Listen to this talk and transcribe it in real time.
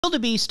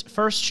Wildebeest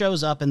first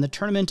shows up in the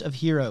Tournament of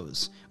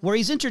Heroes, where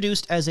he's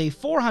introduced as a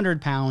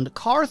 400-pound,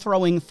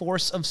 car-throwing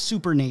force of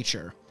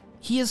supernature.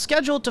 He is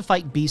scheduled to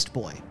fight Beast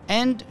Boy,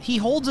 and he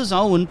holds his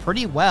own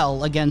pretty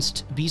well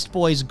against Beast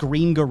Boy's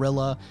Green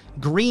Gorilla,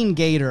 Green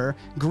Gator,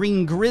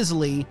 Green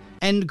Grizzly,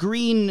 and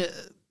Green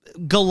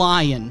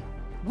Golion.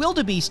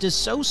 Wildebeest is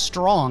so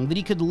strong that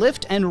he could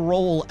lift and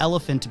roll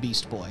Elephant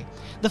Beast Boy.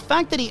 The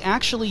fact that he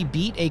actually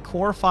beat a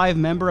Core 5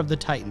 member of the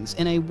Titans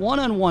in a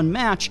one-on-one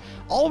match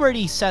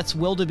already sets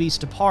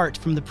Wildebeest apart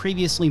from the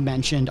previously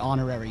mentioned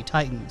honorary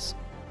Titans.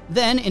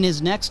 Then, in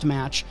his next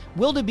match,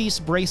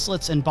 Wildebeest's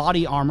bracelets and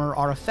body armor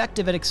are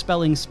effective at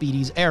expelling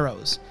Speedy's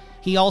arrows.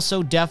 He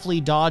also deftly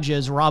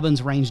dodges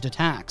Robin's ranged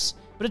attacks,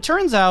 but it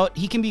turns out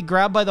he can be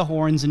grabbed by the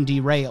horns and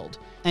derailed,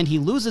 and he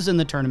loses in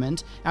the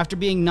tournament after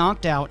being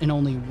knocked out in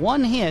only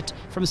one hit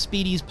from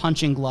Speedy's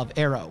punching glove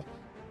arrow.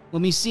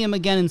 When we see him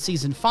again in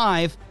Season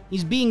 5,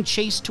 he's being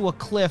chased to a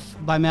cliff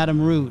by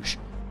Madame Rouge,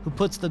 who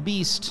puts the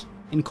beast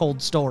in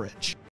cold storage.